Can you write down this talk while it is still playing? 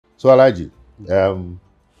So, Alhaji,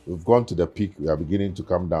 we've gone to the peak. We are beginning to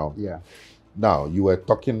come down. Yeah. Now, you were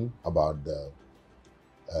talking about the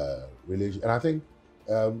relation, and I think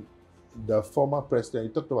the former president,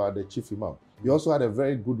 you talked about the chief imam. He also had a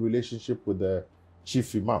very good relationship with the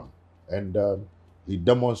chief imam, and he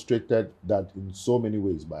demonstrated that in so many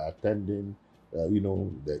ways by attending,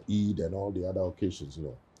 the Eid and all the other occasions.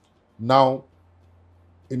 Now,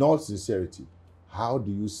 in all sincerity, how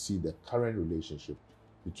do you see the current relationship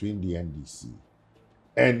between the NDC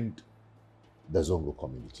and the Zongo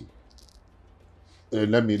community?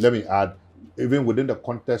 Let me add, even within the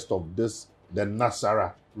context of this, the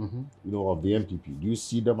Nasara, of the MPP, do you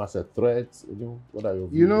see them as a threat? What are your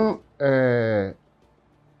views?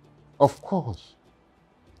 Of course,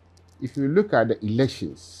 if you look at the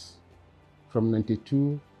elections from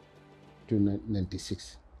 92 to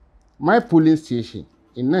 96, my polling station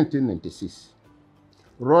in 1996,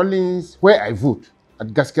 Rawlins, where I vote at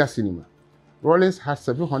Gaskia Cinema, Rawlins had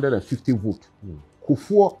 750 votes.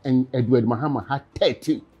 Kufuor and Edward Mahama had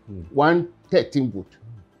 13, 113 votes.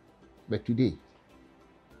 But today,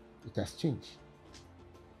 it has changed.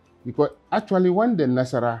 Because actually, when the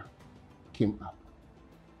Nasara came up,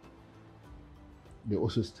 they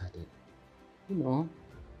also started,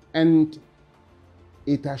 and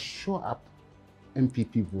it has shown up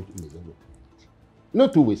MPP vote in the Zongo community. No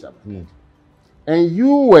two ways about it. And you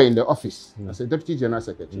were in the office as a Deputy General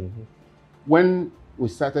Secretary when we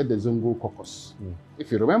started the Zongo caucus,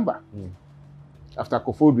 if you remember, after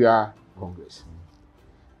Kofodia Congress.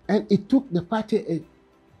 And it took the party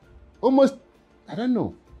almost,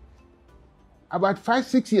 about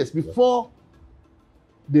 5-6 years before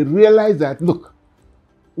they realized that, look,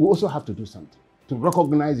 we also have to do something to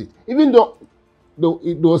recognize it. Even though there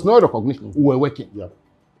was no recognition, we were working,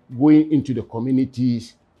 going into the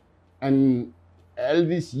communities. And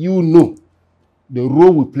Elvis, the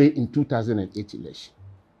role we played in 2008 election.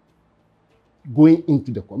 Going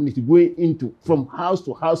into the community, from house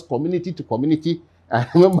to house, community to community. I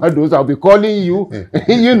remember those, I'll be calling you,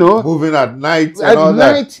 Moving at night and all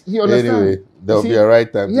that. You understand? Anyway, there'll be a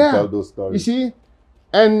right time to tell those stories. You see,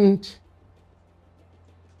 and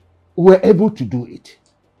we're able to do it.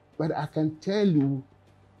 But I can tell you,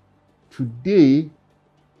 today,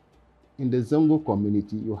 in the Zongo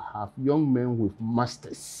community, you have young men with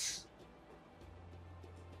masters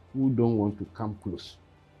who don't want to come close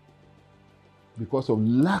because of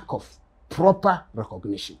lack of proper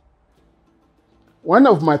recognition. One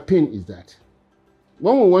of my pain is that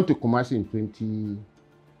when we went to Kumasi in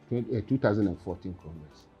 2014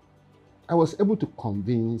 Congress, I was able to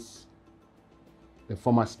convince the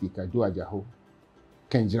former speaker, Joe Ajaho,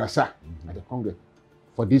 Kenjirasa, at the Congress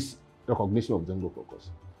for this recognition of Zongo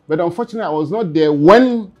caucus. But unfortunately, I was not there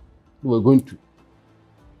when we were going to.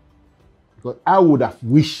 Because I would have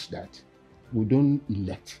wished that we don't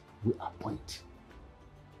elect, we appoint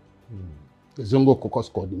the Zongo caucus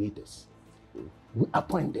coordinators. We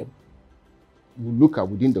appoint them. We look at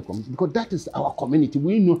within the community, because that is our community.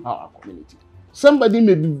 We know our community. Somebody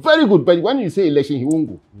may be very good, but when you say election, he won't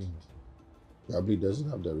go. Probably doesn't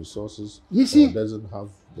have the resources. You see, or doesn't have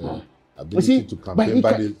the ability to campaign,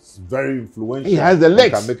 but it's very influential. He has the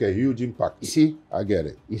legs. He can make a huge impact. You see, I get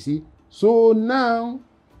it. You see, so now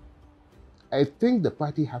I think the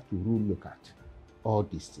party have to really look at all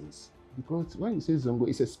these things, because when you say Zongo,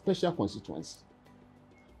 it's a special constituency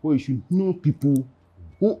where you should know people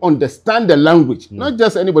who understand the language, not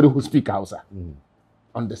just anybody who speaks Hausa.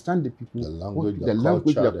 Understand the people, the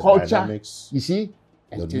language, the culture, dynamics, you see,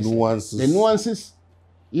 and the nuances. The nuances,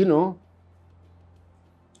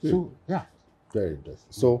 So, yeah. Very interesting.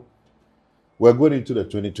 So, we're going into the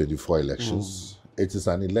 2024 elections. It is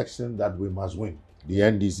an election that we must win. The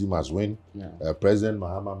NDC must win. President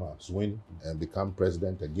Mahama must win and become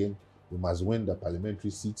president again. We must win the parliamentary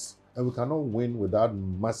seats. And we cannot win without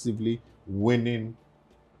massively winning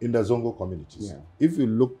in the Zongo communities. If you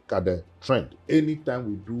look at the trend, anytime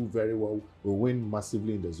we do very well, we win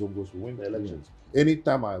massively in the Zongos, we win the elections.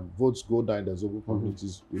 Anytime our votes go down in the Zongo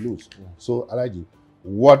communities, we lose. So, Alhaji,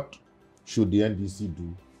 what should the NDC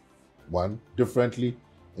do, one, differently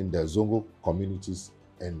in the Zongo communities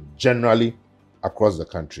and generally across the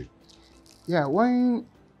country? Yeah, when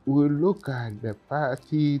we look at the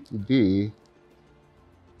party today,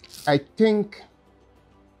 I think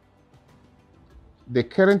the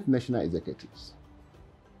current national executives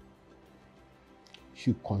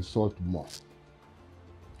should consult more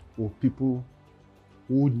with people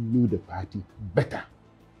who knew the party better.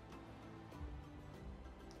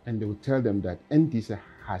 And they will tell them that NDC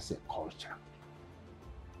has a culture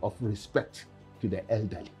of respect to the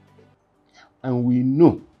elderly. And we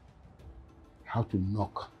know how to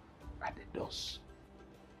knock at the doors.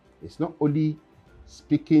 It's not only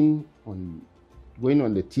speaking on, going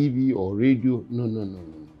on the TV or radio. No.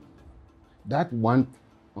 That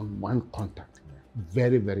one-on-one contact,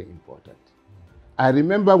 very, very important. I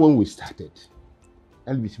remember when we started,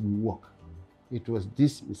 Elvis, we walk. It was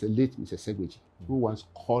this late Mr. Segweji who once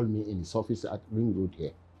called me in his office at Ring Road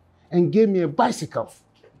here and gave me a bicycle.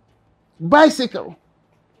 Bicycle.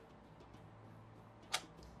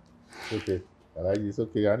 Okay. Alhaji, it's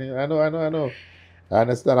okay. I know. I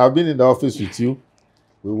understand. I've been in the office with you.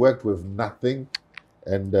 We worked with nothing.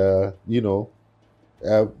 And,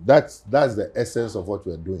 that's the essence of what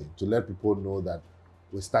we're doing, to let people know that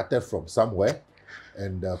we started from somewhere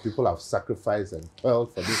and people have sacrificed and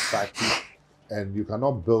toiled for this party. And you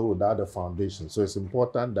cannot build without a foundation. So it's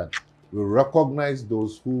important that we recognize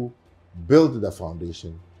those who build the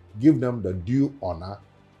foundation, give them the due honor,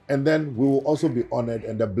 and then we will also be honored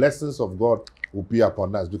and the blessings of God will be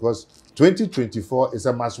upon us, because 2024 is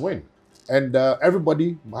a must win. And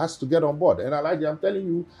everybody has to get on board. And Alhaji, I'm telling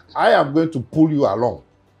you, I am going to pull you along.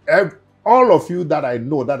 All of you that I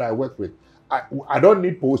know, that I work with, I don't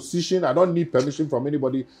need position. I don't need permission from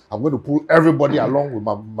anybody. I'm going to pull everybody along. We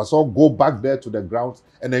must all go back there to the grounds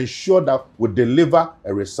and ensure that we deliver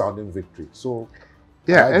a resounding victory. So,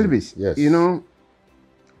 yeah, Elvis, yes.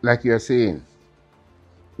 Like you are saying,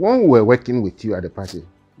 when we were working with you at the party,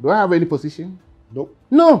 do I have any position? Nope.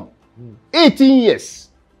 No. 18 years.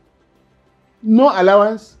 No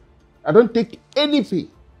allowance. I don't take any pay.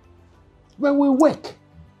 But we work.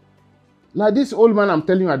 Like this old man I'm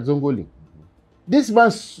telling you at Zongoli. This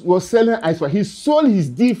man was selling ice for. He sold his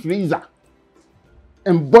deep freezer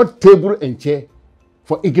and bought table and chair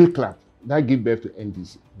for Eagle Club that gave birth to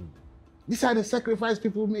NDC. These are the sacrifices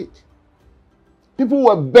people made. People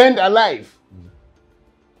were burned alive.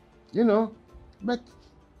 But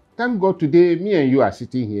thank God today, me and you are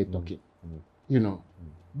sitting here talking.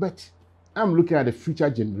 But I'm looking at the future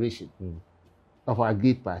generation of our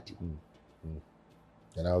great party.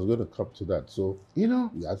 And I was going to come to that. So,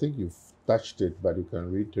 I think you've touched it, but you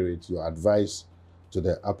can reiterate your advice to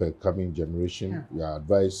the up-and-coming generation, your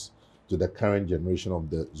advice to the current generation of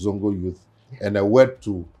the Zongo youth, and a word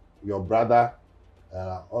to your brother,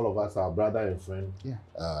 all of us, our brother and friend,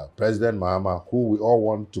 President Mahama, who we all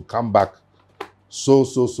want to come back so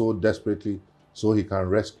desperately so he can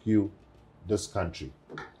rescue this country.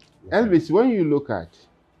 Elvis, when you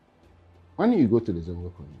go to the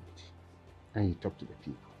Zongo community and you talk to the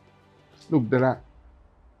people, look, there are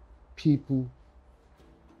people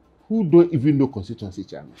who don't even know constituency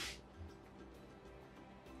chairman.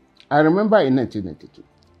 I remember in 1992,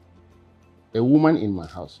 a woman in my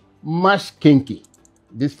house mashed kinky,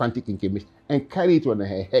 this fancy kinky, and carried it on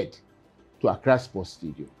her head to Accra Sports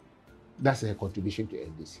Stadium. That's her contribution to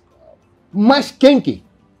NDC. Mashed kinky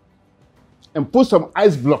and put some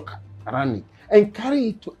ice block around it and carry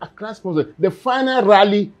it to Accra Sports, the final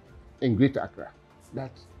rally in Greater Accra.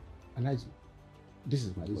 That's Alhaji. This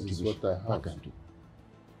is my contribution. This is what I can do.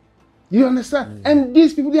 You understand? And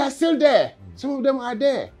these people, they are still there. Some of them are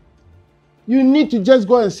there. You need to just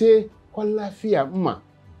go and say, Kwalafia, Mma.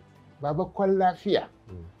 Baba Kwalafia.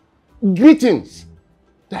 Greetings.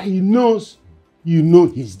 That he knows,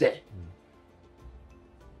 he's there.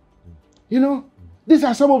 These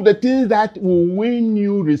are some of the things that will win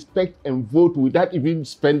you respect and vote without even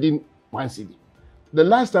spending one cedi. The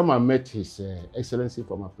last time I met His Excellency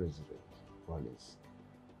former President, Collins,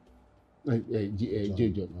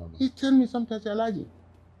 John, he told me sometimes, Alhaji,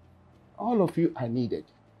 all of you are needed.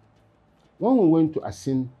 When we went to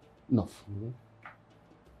Asin North,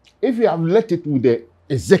 if you have let it with the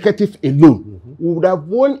executive alone, we would have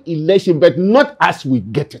won election, but not as we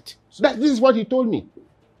get it. So this is what he told me.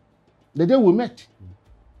 The day we met,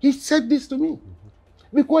 he said this to me.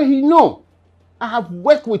 Because he know I have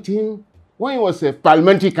worked with him when he was a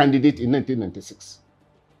parliamentary candidate in 1996.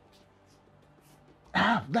 I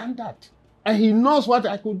have done that. And he knows what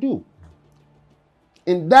I could do.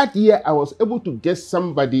 In that year, I was able to get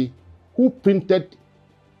somebody who printed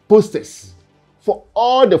posters for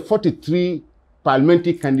all the 43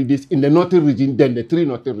 parliamentary candidates in the northern region, then the 3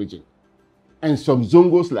 northern region. And some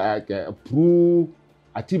Zongos like Pru,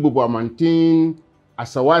 Atibobo Amantin,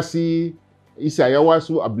 Asawasi,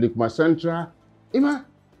 Isayawasu, Ablikma Centra,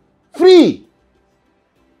 free.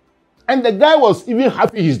 And the guy was even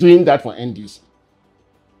happy he's doing that for NDC.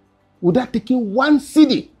 Without taking one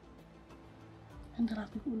cedi. And there are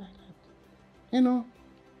people like that.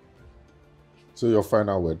 So your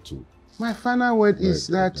final word too. My final word is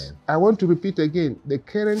that I want to repeat again, the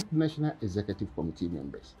current National Executive Committee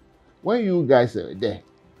members, when you guys are there,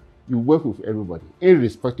 you work with everybody,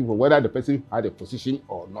 irrespective of whether the person had a position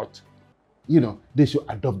or not. You know, they should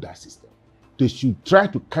adopt that system. They should try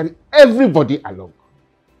to carry everybody along.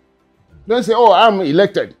 Don't say, oh, I'm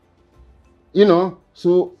elected. You know,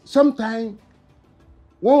 so sometimes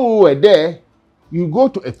when we were there, you go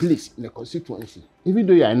to a place in a constituency, even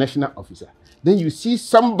though you're a national officer, then you see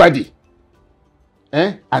somebody,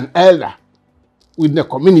 an elder with the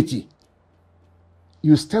community,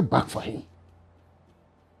 you step back for him.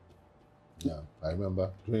 Yeah, I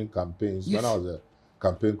remember during campaigns, Yes. when I was a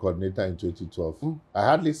campaign coordinator in 2012, I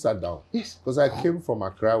hardly sat down. Yes. Because I came from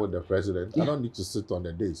Accra with the president. Yeah. I don't need to sit on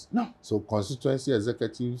the days. No. So constituency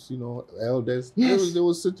executives, you know, elders, Yes. they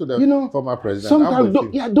will sit to the You know, former president. sometimes,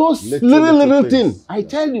 those Little little things. things, I Yeah.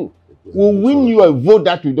 tell you, will win you a vote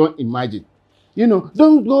that you don't imagine. You know,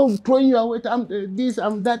 don't go throwing your weight, I'm this,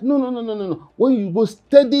 I'm that. No. When you go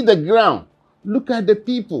steady the ground, look at the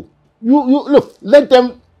people. You look, let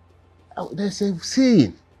them. There's a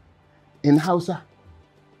saying in Hausa.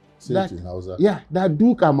 Say it in Hausa. Yeah, that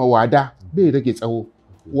duka ma wada.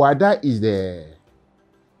 Wada is the,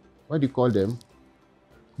 what do you call them?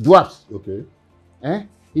 Dwarfs. Okay.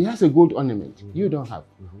 He has a gold ornament. You don't have.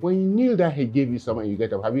 When you kneel down, he gave you something, you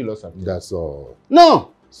get up. Have you lost something? That's all.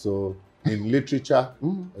 No. So in literature,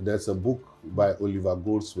 there's a book by Oliver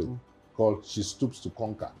Goldsmith called She Stoops to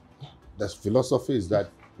Conquer. The philosophy is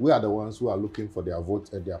that we are the ones who are looking for their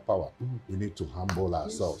vote and their power. We need to humble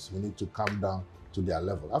ourselves. We need to come down to their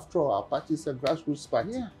level. After all, our party is a grassroots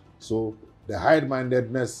party. Yeah. So the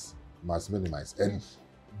high-mindedness must minimize. And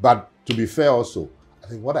but to be fair also, I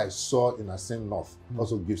think what I saw in Asin North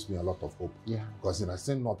also gives me a lot of hope. Yeah. Because in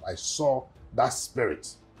Asin North, I saw that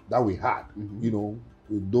spirit that we had, you know,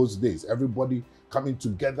 in those days. Everybody coming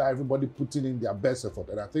together, everybody putting in their best effort.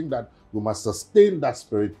 And I think that we must sustain that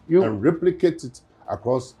spirit and replicate it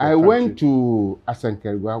across the country. Went to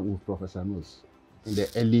Asankerwa with Professor Nose in the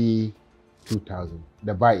early 2000,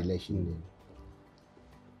 the by-election.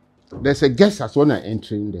 There's a guest as one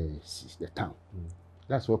entering the town.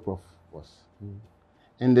 That's what Prof was.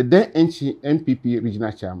 And the then NPP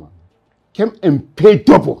regional chairman came and paid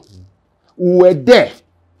double. We were there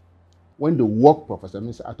when they walked Professor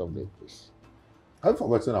Nose out of the place. I've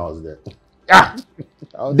forgotten I was there. Yeah.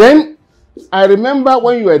 Then I remember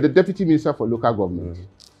when you were the deputy minister for local government,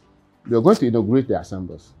 they were going to inaugurate the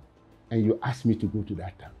assemblies, and you asked me to go to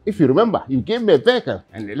that town. If you remember, you gave me a vehicle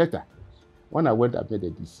and a letter. When I went up to the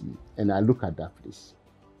DC and I looked at that place,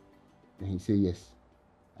 and he said, yes,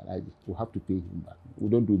 Alhaji, we'll have to pay him back. We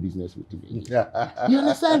don't do business with him anymore. You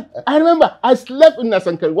understand? I remember I slept in the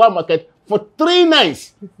Sankerwa market for 3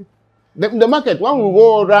 nights. The market, when we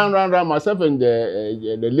go round, myself and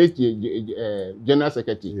the late General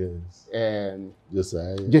Secretary,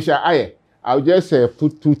 Jesha Aye, I'll just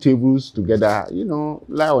put 2 tables together, you know,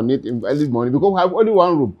 lie on it in early morning, because we have only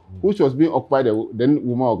 1 room, which was being occupied by the then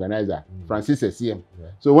woman organizer, Francis CM.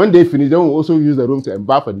 So when they finish, then we also use the room to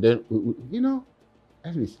embark, and then, you know,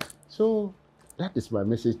 at least. So that is my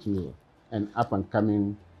message to an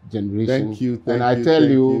up-and-coming generation. Thank you. And I tell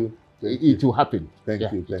you, it will happen. Thank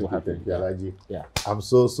you, Alhaji. Yeah. I'm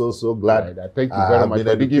so glad. Right. Thank you very much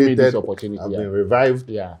for giving me this opportunity. I've been revived.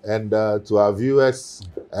 Yeah. And to our viewers,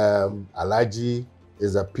 Alhaji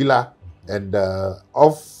is a pillar, and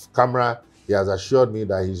off camera, he has assured me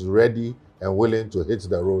that he's ready and willing to hit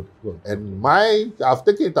the road. And I've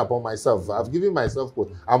taken it upon myself. I've given myself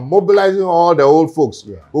quote. I'm mobilizing all the old folks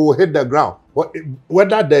who will hit the ground.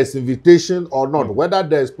 Whether there's invitation or not, whether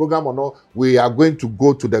there's program or not, we are going to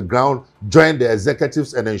go to the ground, join the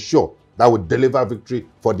executives, and ensure that we deliver victory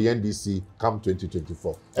for the NDC come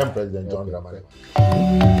 2024. And President John Dramani.